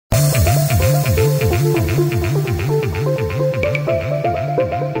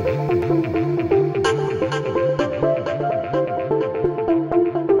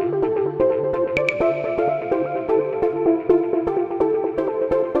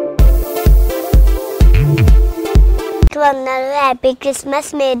వందనాలు. Happy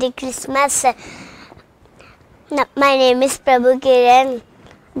Christmas, merry Christmas. My name is Prabhu Kiran.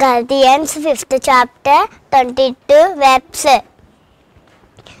 Galatians 5th chapter 22 verse.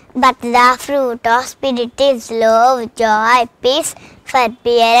 But the fruit of Spirit is love, joy, peace,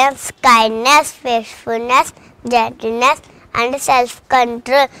 forbearance, kindness, faithfulness, gentleness and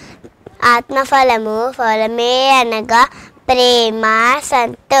self-control. ఆత్మఫలము ఫలమే అనగా ప్రేమ,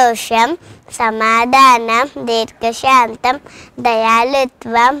 సంతోషం, సమాధానం, దీర్ఘశాంతం,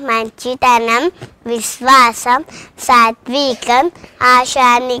 దయాళుత్వం, మంచితనం, విశ్వాసం, సాత్వికం,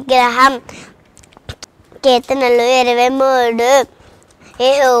 ఆశానిగ్రహం. కీర్తనలు 23.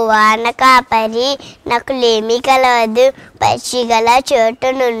 యెహోవా నా కాపరి, నాకు లేమి కలవదు. పచ్చిగల చోటు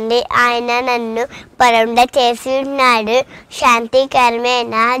నుండి ఆయన నన్ను పరుండ చేసి ఉన్నాడు.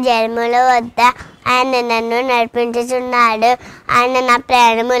 శాంతికరమైన జలముల వద్ద ఆయన నన్ను నడిపించుచున్నాడు. ఆయన నా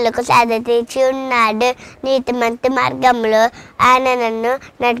ప్రయాణములకు సద తీర్చి ఉన్నాడు. నీతిమంతు మార్గంలో ఆయన నన్ను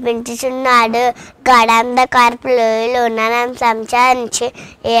నడిపించుచున్నాడు. గాఢాంధకారపు లోయలోన నన్ను సంచరించి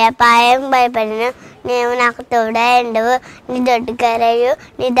ఏ అపాయం భయపడను. నీవు నాకు తోడై ఉండవు. నీ దొడ్డుకరయు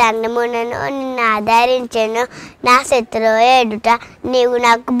నీ దండమునను నిన్ను ఆదరించెను. నా శత్రువు ఎదుట నీవు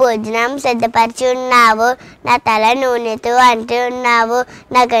నాకు భోజనం సిద్ధపరిచి ఉన్నావు. నా తల నూనెతో అంటి ఉన్నావు.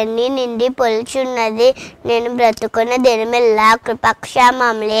 నా గన్ని నిండి పొలుచున్నది. నేను బ్రతుకున్న దినమెల్లా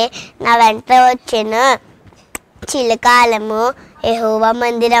కృపక్షేమములే నా వెంట వచ్చెను. చిలకాలము యెహోవా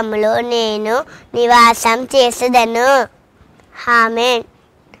మందిరములో నేను నివాసం చేసేదను. ఆమేన్.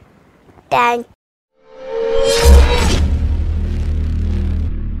 థ్యాంక్